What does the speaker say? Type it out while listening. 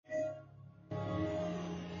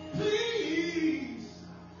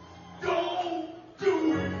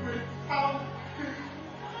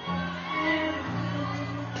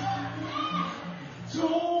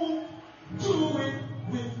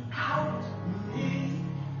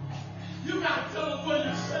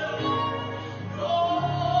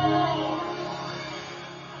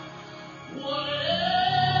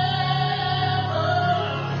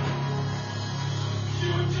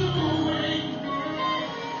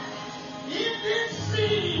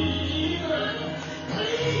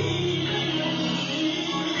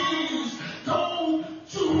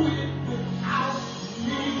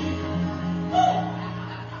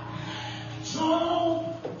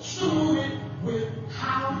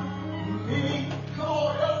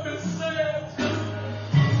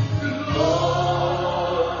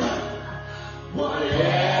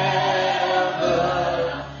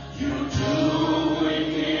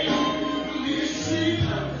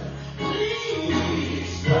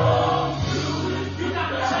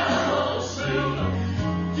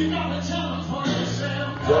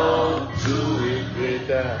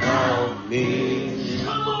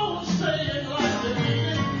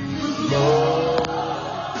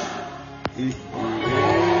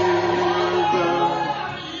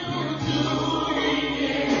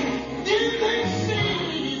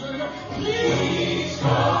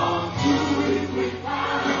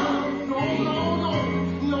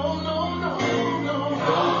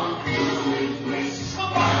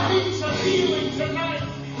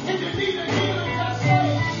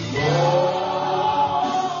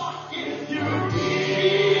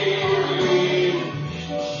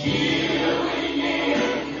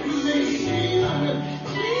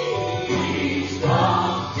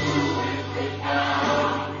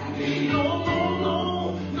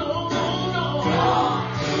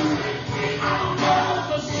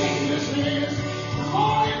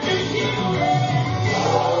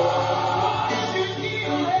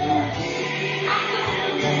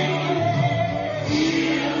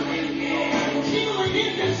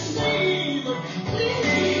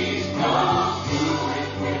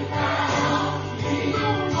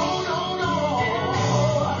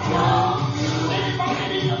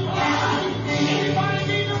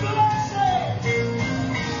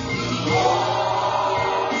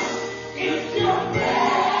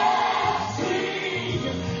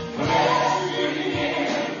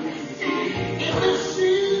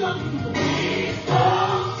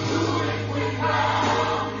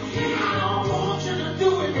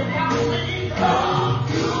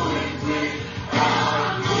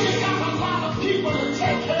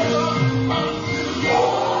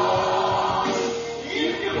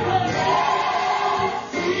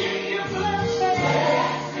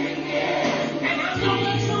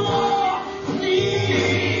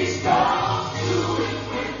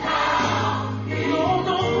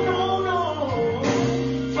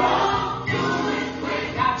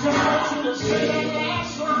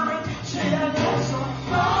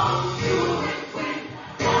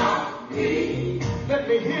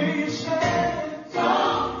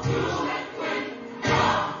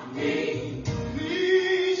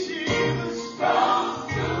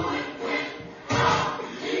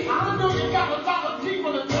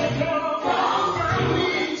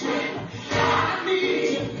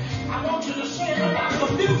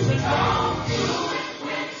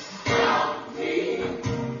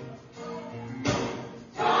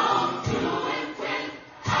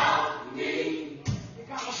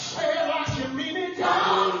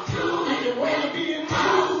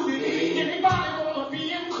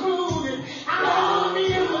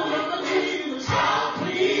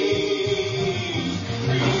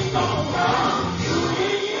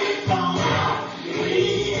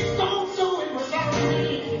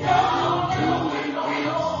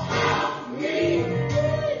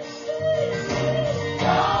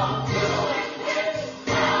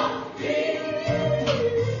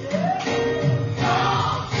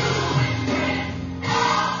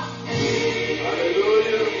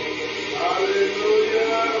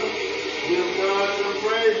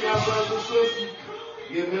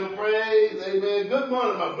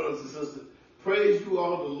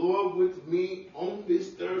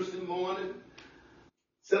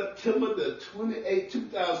September the 28th,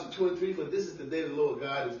 2023, for this is the day the Lord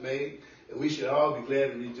God has made, and we should all be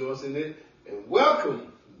glad and rejoice in it. And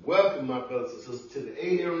welcome, my brothers and sisters, to the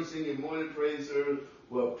A.M. Singing Morning Praise Service,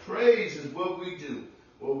 where praise is what we do,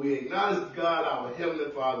 where we acknowledge God, our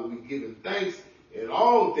Heavenly Father. We give Him thanks in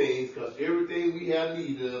all things, because everything we have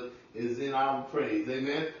need of is in our praise.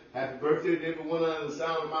 Amen. Happy birthday to everyone under the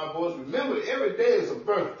sound of my voice. Remember, every day is a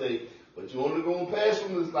birthday, but you're only going to pass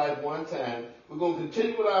from this life one time. We're going to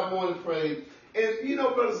continue with our morning praise. And, you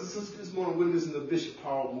know, brothers and sisters, this morning we're listening to Bishop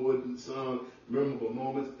Paul Morton's song, Memorable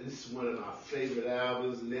Moments. This is one of my favorite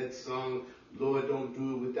albums, and that song, Lord, Don't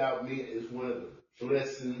Do It Without Me, is one of the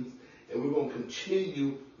blessings. And we're going to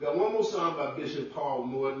continue. We got one more song by Bishop Paul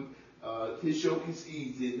Morton, His Yoke is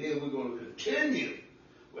Easy, and then we're going to continue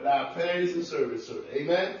with our praise and service.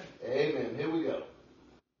 Amen? Amen. Here we go.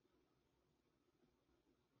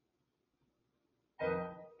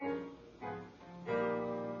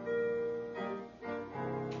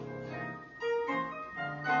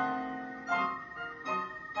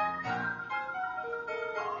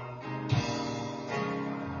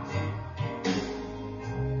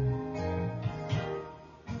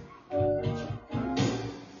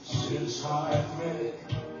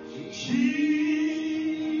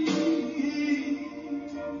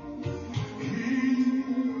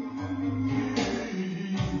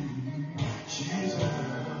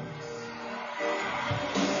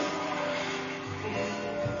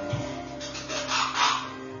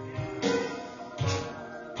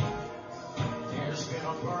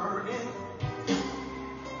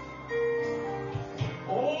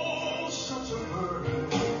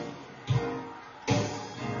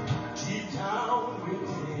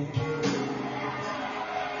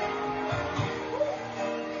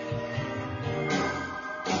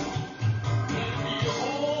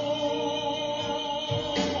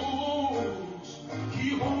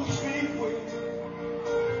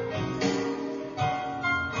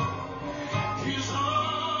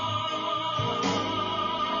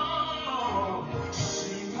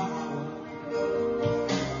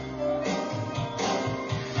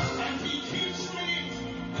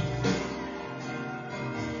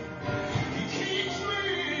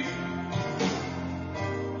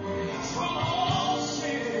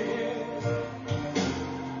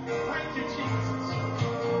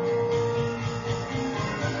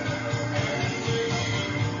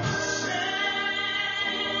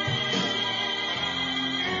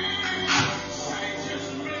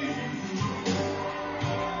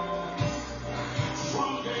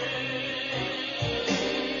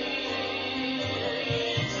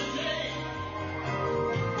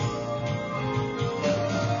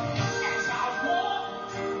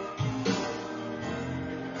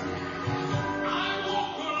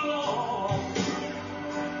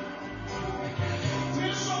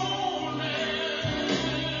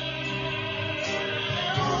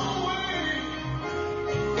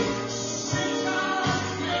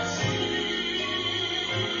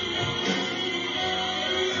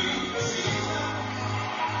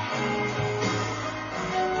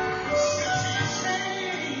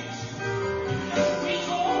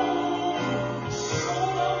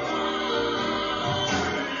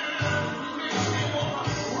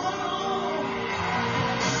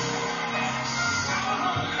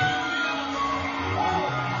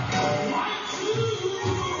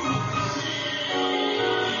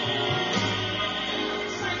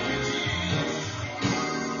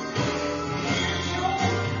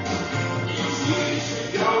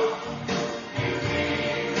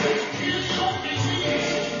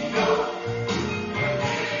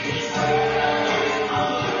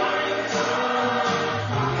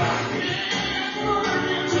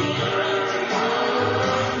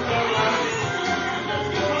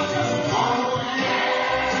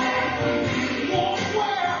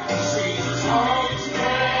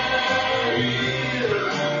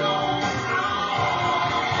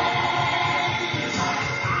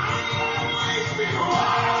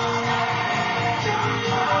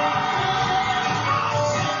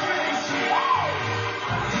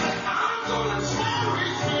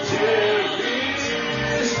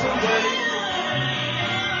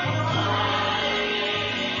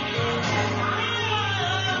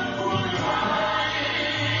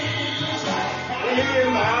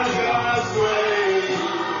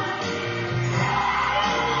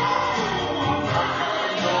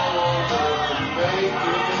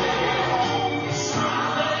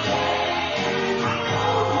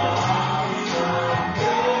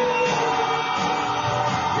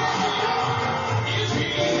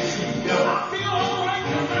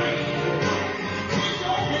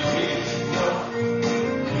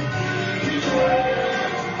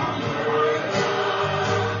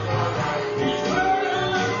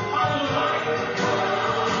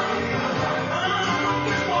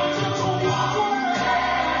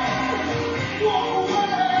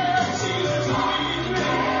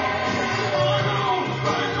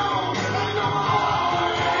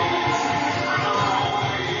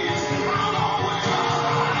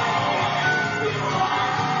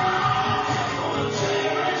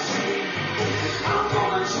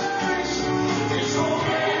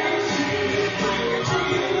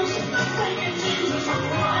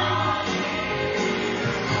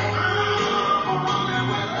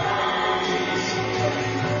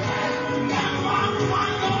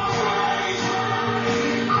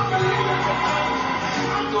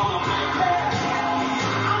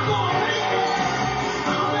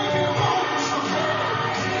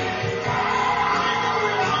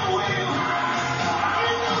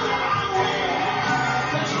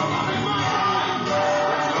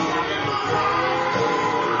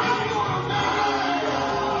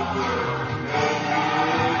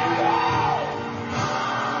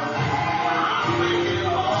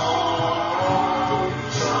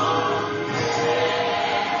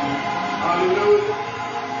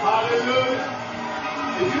 Hallelujah.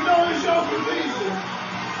 If you know it's your season,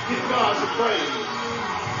 give God some praise.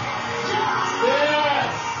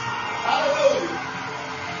 Yes. Hallelujah.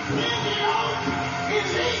 His yoke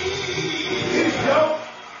is easy. His yoke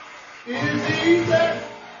is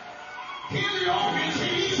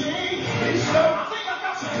easy. His yoke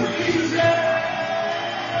is easy.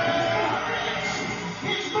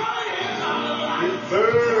 His burdens are light. His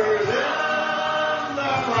burdens are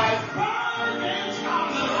light. Burdens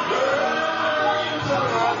are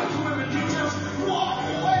light. You just walk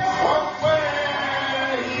away. Walk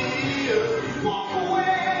where he is. Walk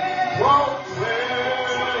away. Walk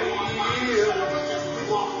where he is.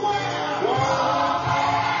 Walk where. Walk.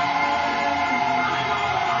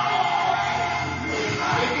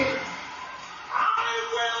 I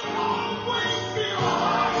will always be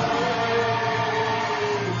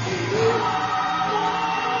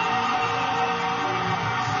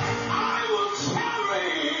I will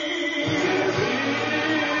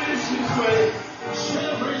cherish his grace.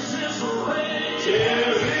 Cherish his grace.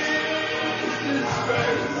 Cherish his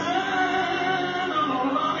grace. And I'm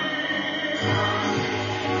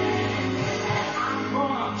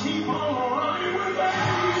gonna keep on running with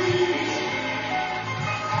faith.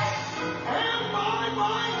 And by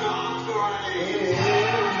my God's grace.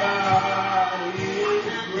 And by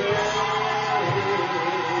his grace.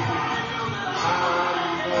 I'm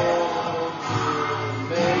going to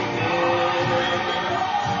make it.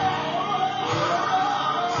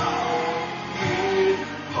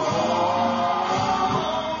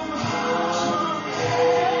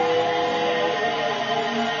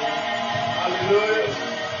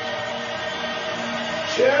 Hallelujah.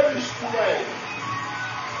 Cherish the way.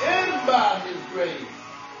 And by his grace,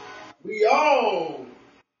 we all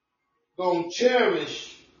gonna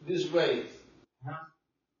cherish this race.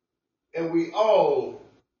 And we all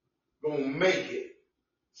gonna make it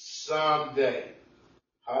someday.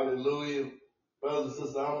 Hallelujah. Brothers and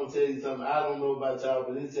sisters, I'm gonna tell you something. I don't know about y'all,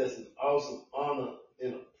 but it's just an awesome honor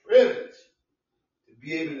and a privilege to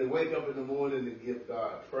be able to wake up in the morning and give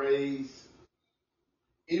God praise.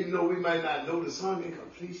 Even though we might not know the song in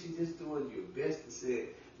completion, just doing your best to say,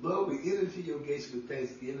 Lord, we enter into your gates with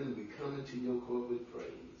thanksgiving and we come into your court with praise.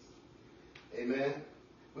 Amen.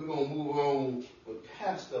 We're going to move on with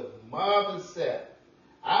Pastor Marvin Sapp.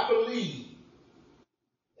 I believe.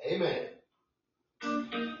 Amen.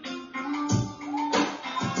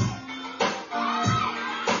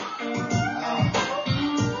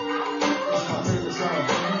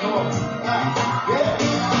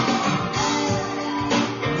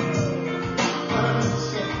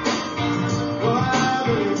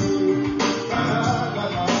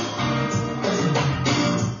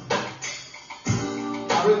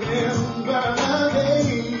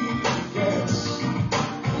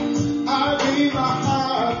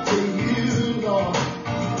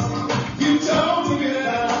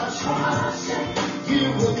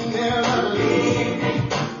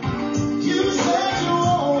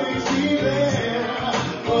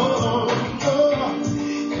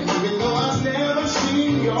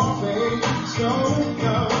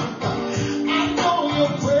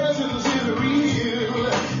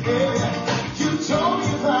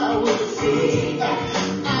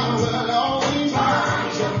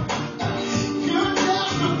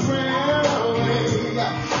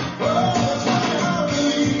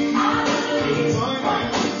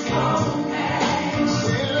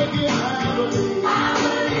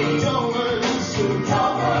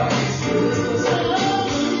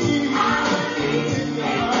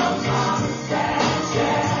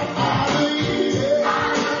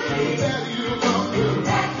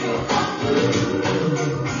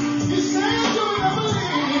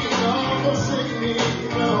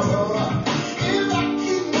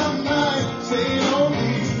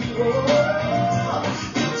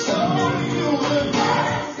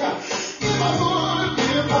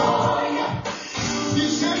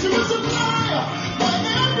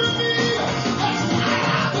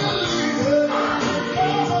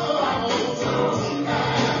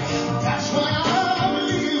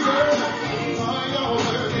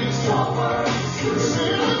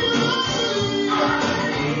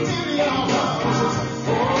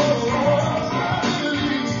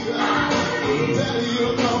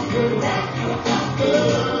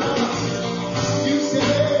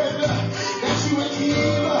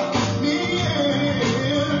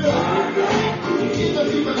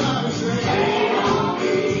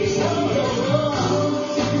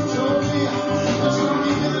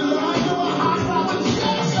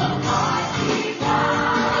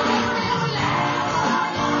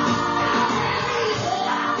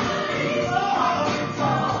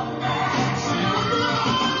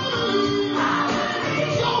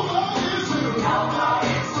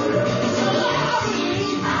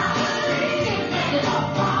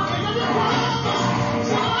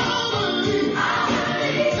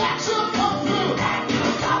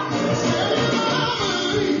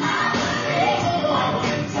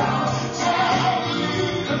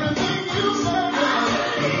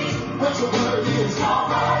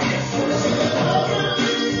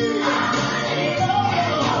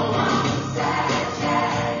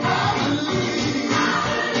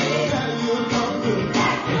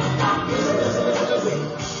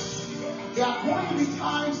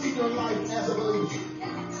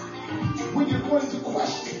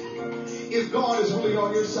 really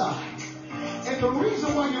on your side. And the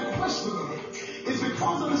reason why you're questioning it is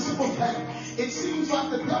because of the simple fact it seems like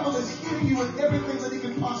the devil is hitting you with everything that he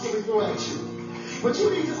can possibly throw at you. But you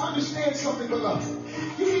need to understand something, beloved.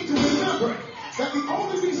 You need to remember that the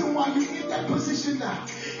only reason why you're in that position now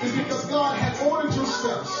is because God had ordered your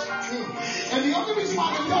steps. And the only reason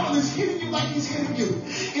why the devil is hitting you like he's hitting you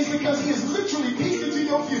is because he has literally peeked into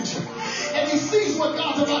your future. And he sees what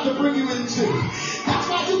God's about to bring you into. That's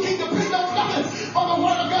why you can't depend on nothing but the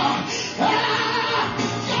word of God.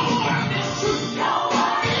 Your word is true. Your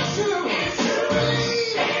word is true. It's true.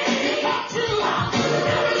 Believe it. It's true.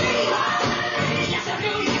 Yes, I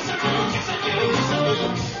do. Yes, I do. Yes, I do. Yes, I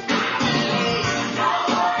do.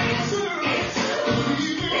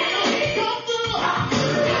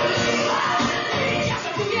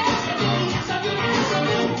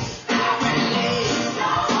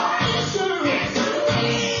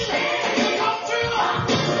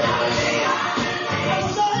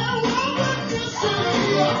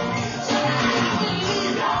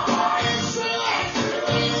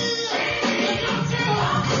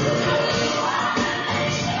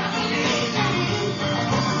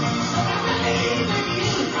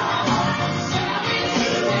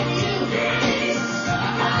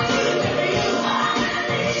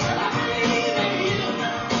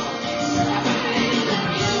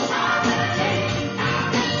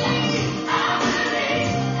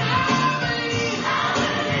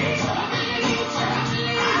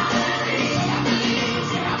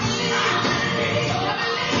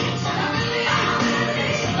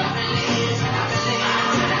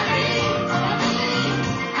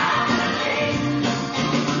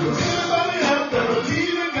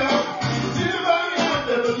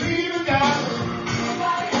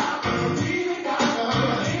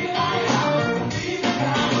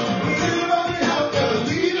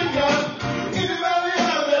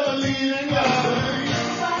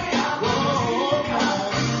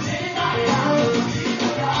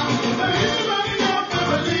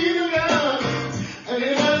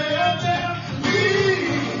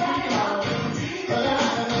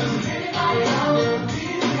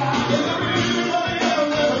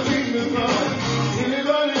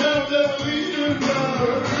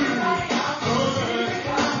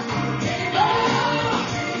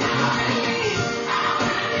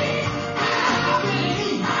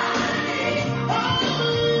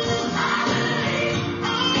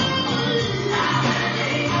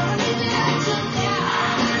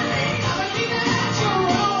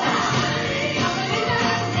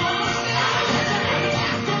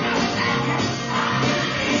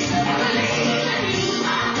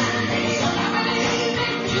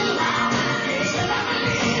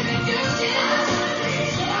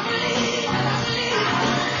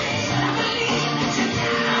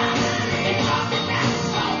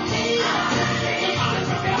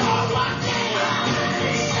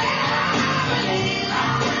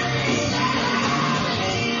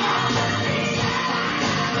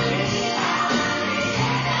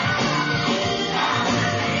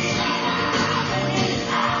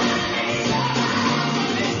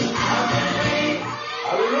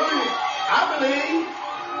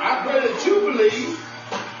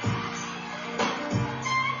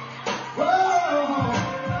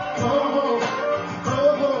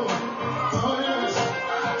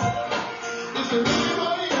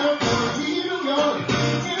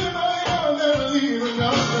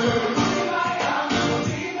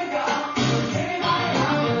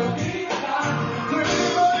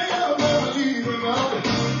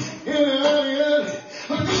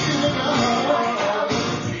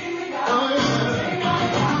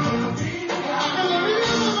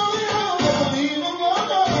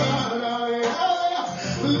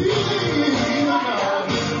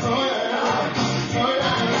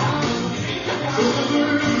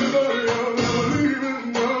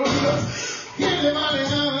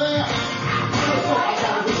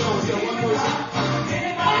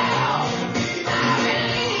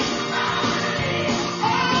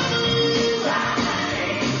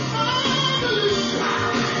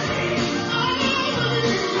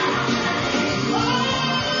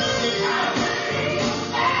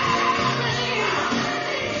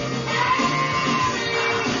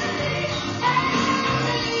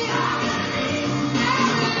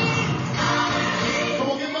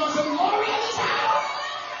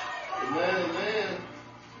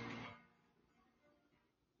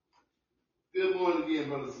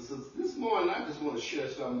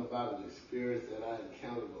 Something about an experience that I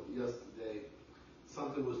encountered on yesterday.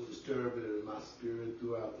 Something was disturbing in my spirit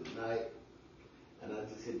throughout the night, and I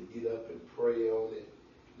just had to get up and pray on it.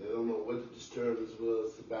 I don't know what the disturbance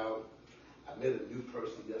was about. I met a new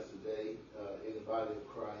person yesterday in the body of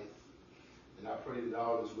Christ, and I pray that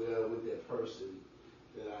all is well with that person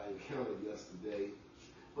that I encountered yesterday.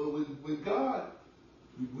 But when God,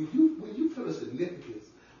 when you feel the significance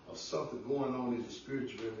of something going on in the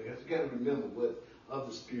spiritual realm, you got to remember what of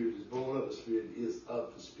the Spirit is born of the Spirit is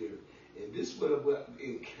of the Spirit. And this what I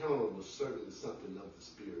encountered was certainly something of the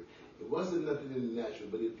Spirit. It wasn't nothing in the natural,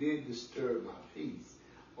 but it did disturb my peace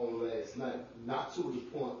on last night. Not to the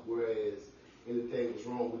point whereas anything was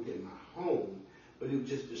wrong within my home, but it was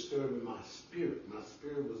just disturbing my spirit. My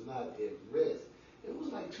spirit was not at rest. It was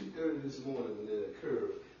like 2:30 this morning when it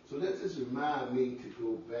occurred. So that just reminded me to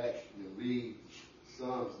go back and read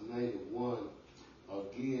Psalms 91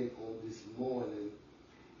 again on this morning.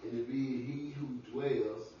 And to read, he who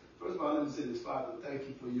dwells. First of all, let me say this, Father, thank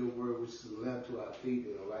you for your word, which is a lamp to our feet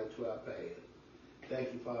and a light to our path.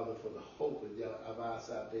 Thank you, Father, for the hope of our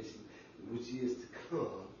salvation, which is to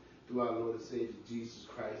come through our Lord and Savior, Jesus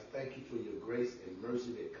Christ. Thank you for your grace and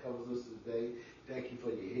mercy that covers us today. Thank you for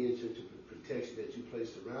your hedge of protection that you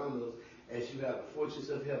placed around us as you have the fortress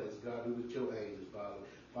of heavens guarded with your angels, Father.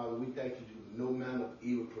 Father, we thank you that no manner of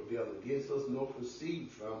evil prevail against us, nor proceed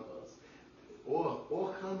from us,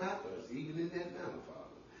 or come after us, even in that manner, Father.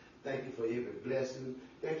 Thank you for every blessing.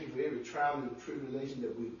 Thank you for every trial and tribulation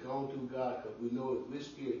that we've gone through, God, because we know if we're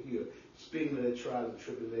still here, speaking of that trial and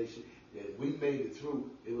tribulation, that we made it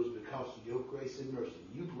through, it was because of your grace and mercy.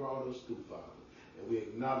 You brought us through, Father, and we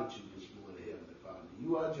acknowledge you this morning, Heavenly Father.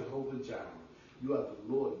 You are Jehovah Jireh. You are the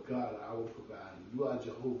Lord God, our provider. You are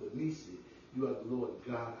Jehovah Nissi. You are the Lord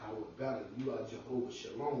God, our banner. You are Jehovah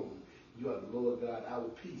Shalom. You are the Lord God, our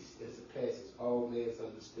peace that surpasses all man's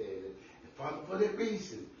understanding. And Father, for that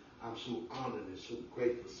reason, I'm so honored and so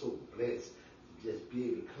grateful, so blessed to just be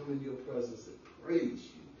able to come in your presence and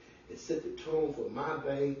praise you and set the tone for my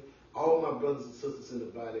day, all my brothers and sisters in the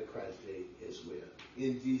body of Christ as well.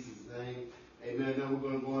 In Jesus' name, amen. Now we're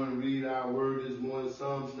going to go on and read our word this morning,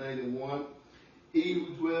 Psalms 91. He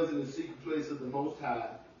who dwells in the secret place of the Most High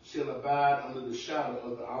shall abide under the shadow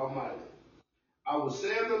of the Almighty. I will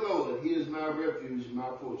say of the Lord, he is my refuge and my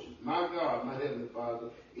fortress. My God, my heavenly Father,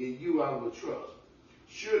 in you I will trust.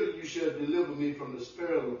 Surely you shall deliver me from the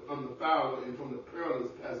sparrow, from the fowler, and from the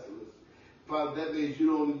perilous pestilence. Father, that means you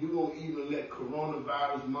don't even let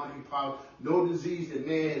coronavirus, monkeypox, no disease that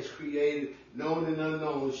man has created, known and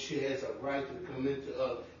unknown, she has a right to come into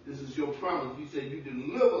us. This is your promise. You said you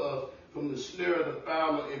deliver us from the snare of the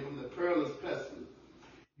fowler and from the perilous pestilence.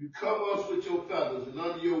 You cover us with your feathers, and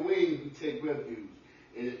under your wings we take refuge.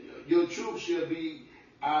 And your truth shall be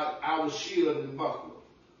our shield and buckler.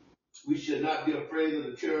 We shall not be afraid of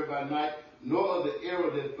the terror by night, nor of the arrow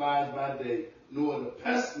that flies by day, nor of the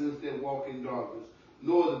pestilence that walk in darkness,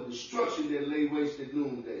 nor of the destruction that lay waste at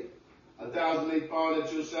noonday. 1,000 may fall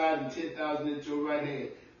at your side and 10,000 at your right hand.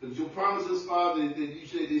 But your promises, Father, that you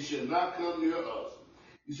say they shall not come near us.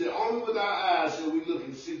 You said, only with our eyes shall we look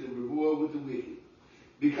and see the reward with the wicked.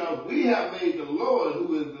 Because we have made the Lord,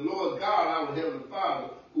 who is the Lord God, our Heavenly Father,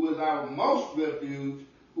 who is our most refuge,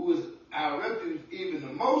 who is our refuge, even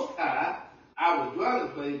the Most High, our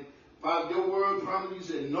dwelling place. Father, your word promised, you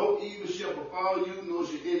said, no evil shall befall you, nor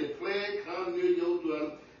shall any plague come near your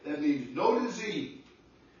dwelling. That means no disease.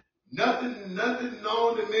 Nothing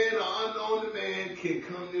known to man or unknown to man can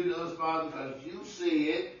come near to us, Father, because you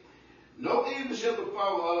said, no evil shall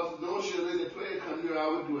befall us, nor shall any plague come near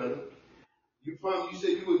our dwelling. You promised, you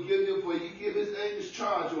said you would give them, for you give his angels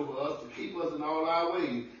charge over us to keep us in all our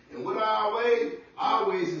ways. And what are our ways? Our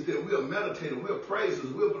ways is that we are meditators, we are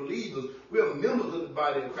praisers, we are believers, we are members of the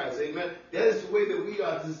body of Christ. Amen. That is the way that we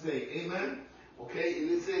are this day. Amen. Okay,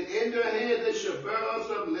 and it says, in their hands they shall bear us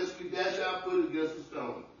up, lest we dash our foot against the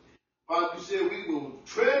stone. Father, you said we will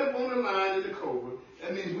tread upon the lion and the cobra.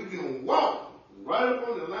 That means we can walk right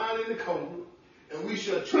upon the lion and the cobra, and we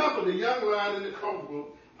shall trample the young lion and the cobra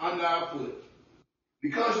under our foot.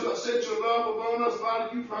 Because you have set your love upon us,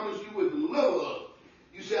 Father, you promised you would deliver us.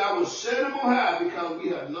 You said, I will set them on high because we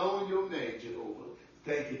have known your name, Jehovah.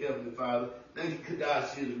 Thank you, Heavenly Father. Thank you,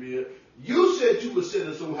 Kadash Israel. You said you would set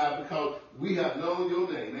us on high because we have known your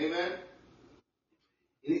name. Amen.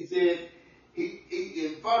 And he said,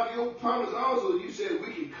 and Father, your promise also, you said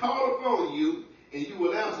we can call upon you and you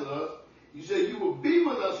will answer us. You said you will be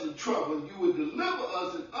with us in trouble. You will deliver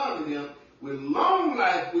us and honor him. With long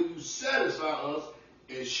life will you satisfy us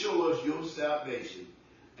and show us your salvation.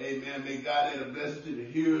 Amen. May God add a blessing to the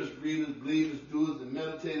hearers, readers, believers, doers, and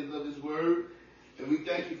meditators of his word. And we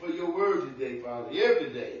thank you for your word today, Father, every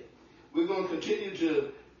day. We're just going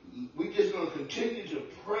to continue to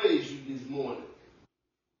praise you this morning.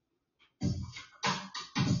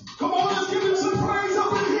 Come on, let's give him some praise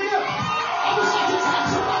up in here.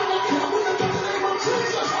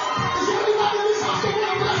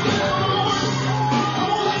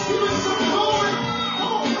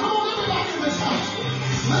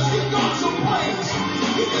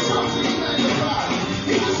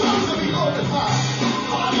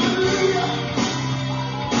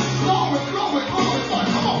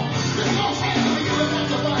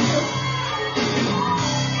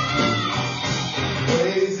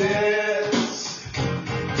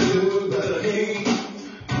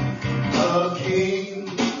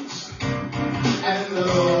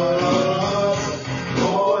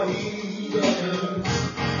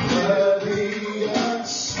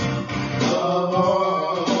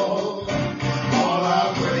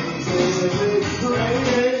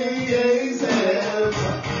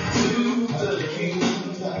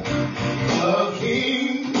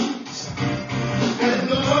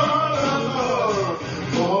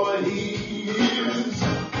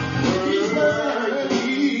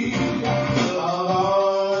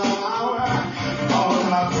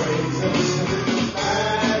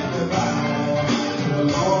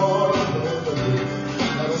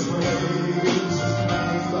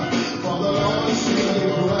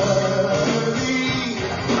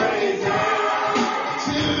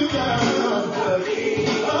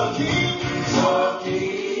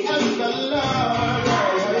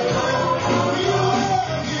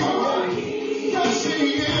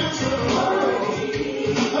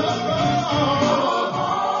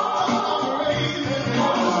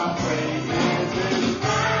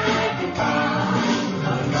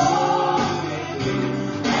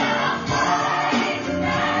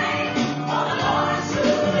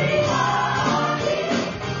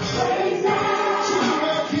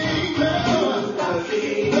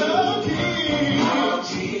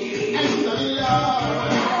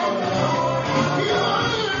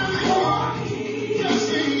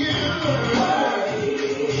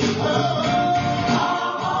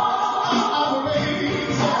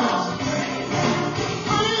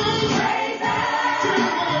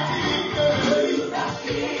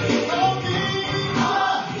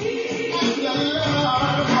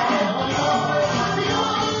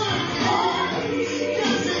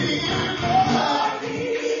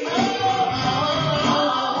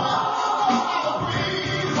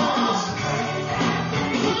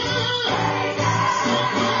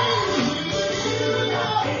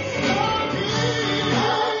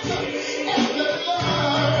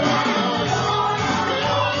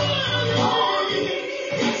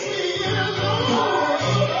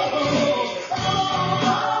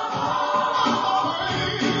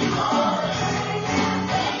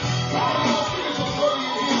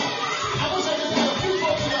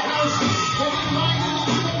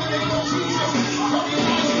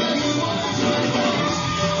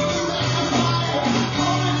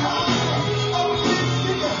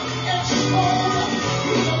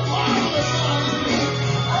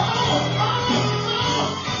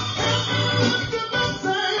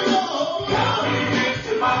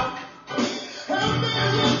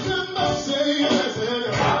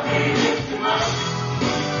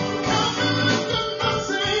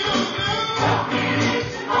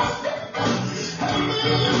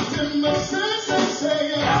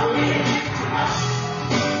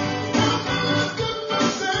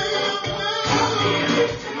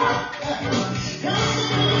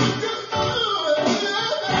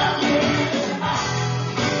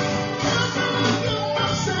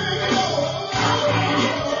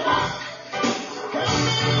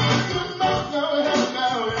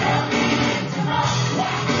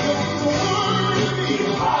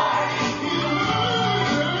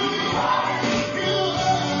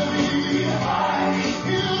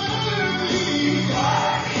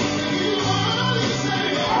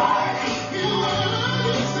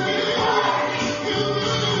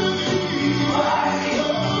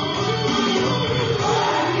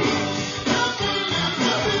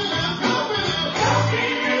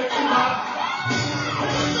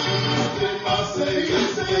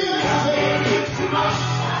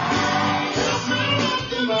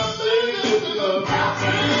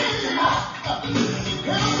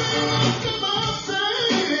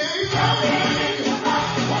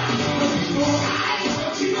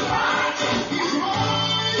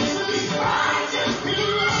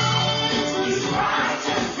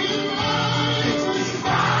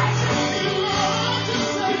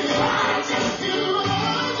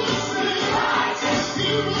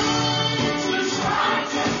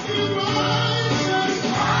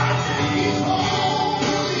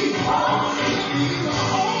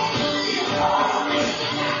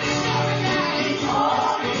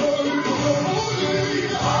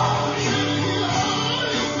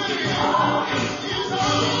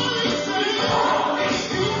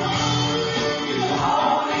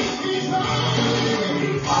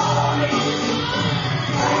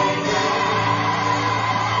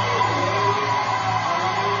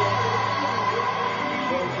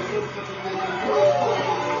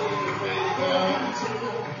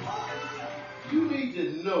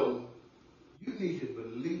 You need to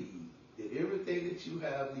believe that everything that you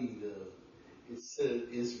have need of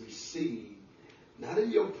is received, not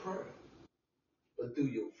in your prayer, but through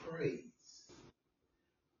your praise.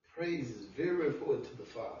 Praise is very important to the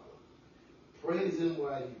Father. Praise Him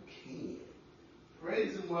while you can.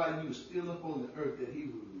 Praise Him while you're still up on the earth, that He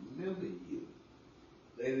will remember you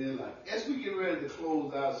later in life. As we get ready to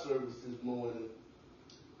close our service this morning,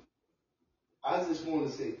 I just want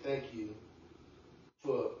to say thank you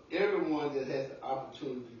for everyone that has the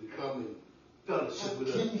opportunity to come and fellowship with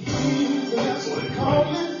us.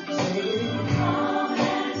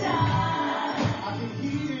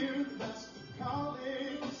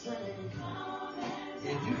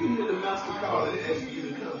 If you can hear the master calling and asking you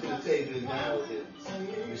to come to the table and dine with Him,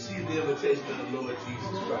 receive the invitation of the Lord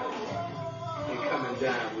Jesus Christ and come and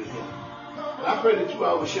dine with Him. And I pray that you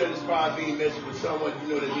all will share this fire being message with someone you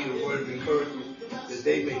know that need a word of encouragement, that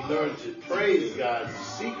they may learn to praise God, to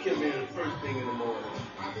seek Him in the first thing in the morning.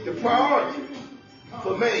 The priority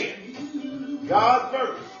for man, God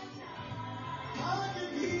first.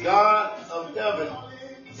 The God of heaven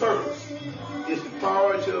first is the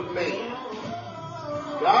priority of man.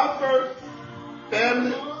 God first,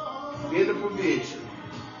 family, then the provision.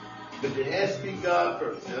 But it has to be God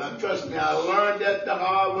first. And trust me, I learned that the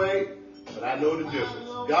hard way, but I know the difference.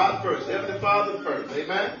 God first, Heavenly Father first.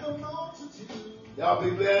 Amen? Y'all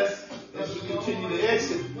be blessed as we continue to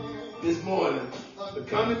exit this morning. But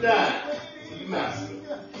come and dine with the Master.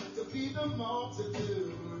 To feed the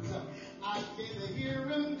multitudes, I can hear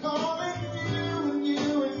Him calling you and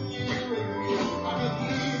you and you and you. I can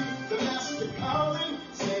hear the Master calling,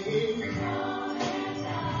 saying,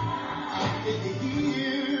 I can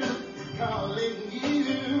hear calling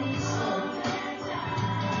you, son.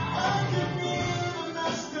 I can hear the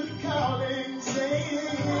Master calling,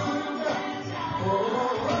 saying, oh,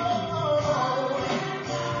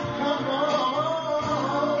 come on.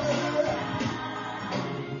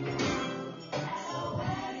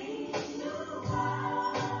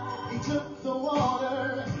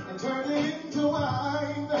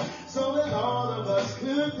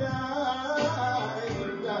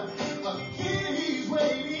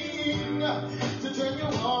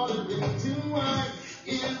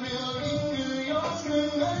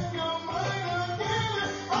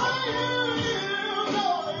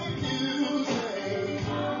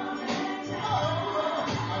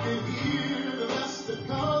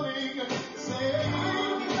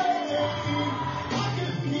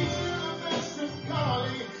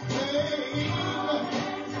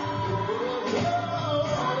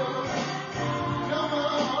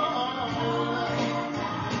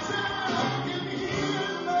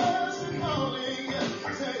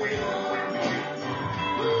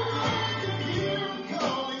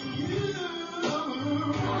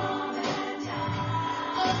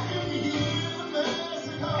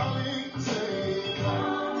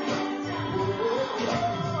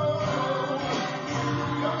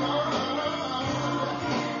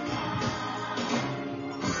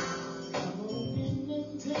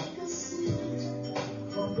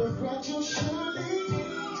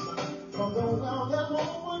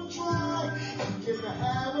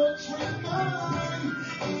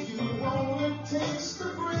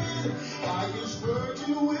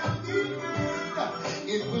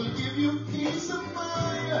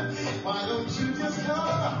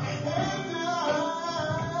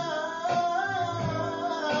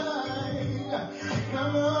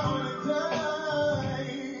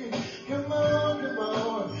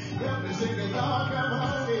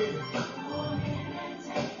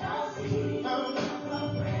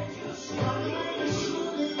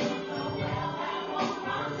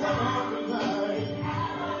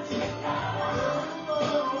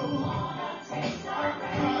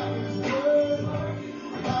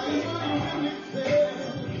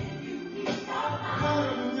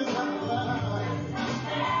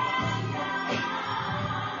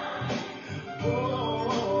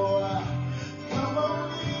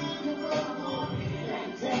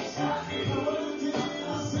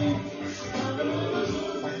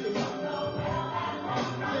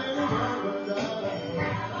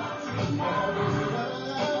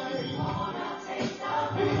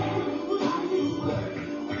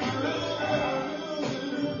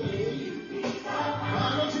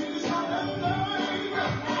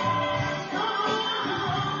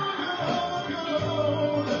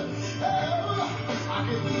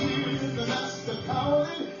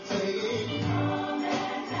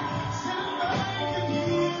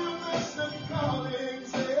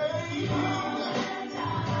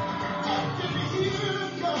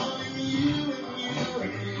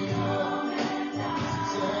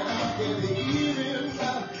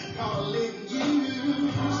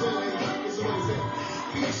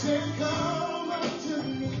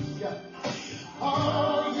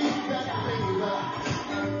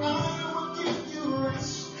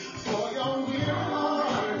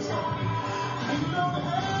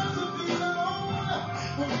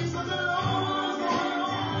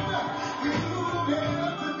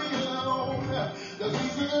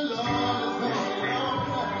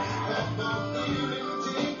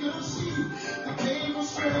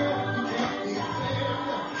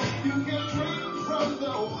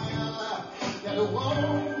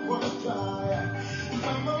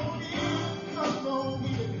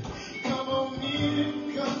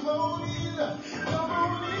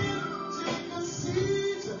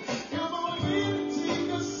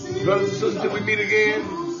 sisters, till we meet again,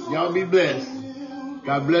 y'all be blessed.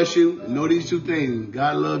 God bless you. And know these two things.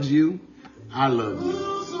 God loves you. I love you.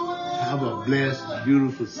 Have a blessed,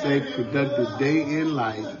 beautiful, safe, productive day in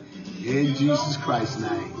life. In Jesus Christ's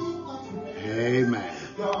name.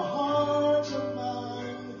 Amen.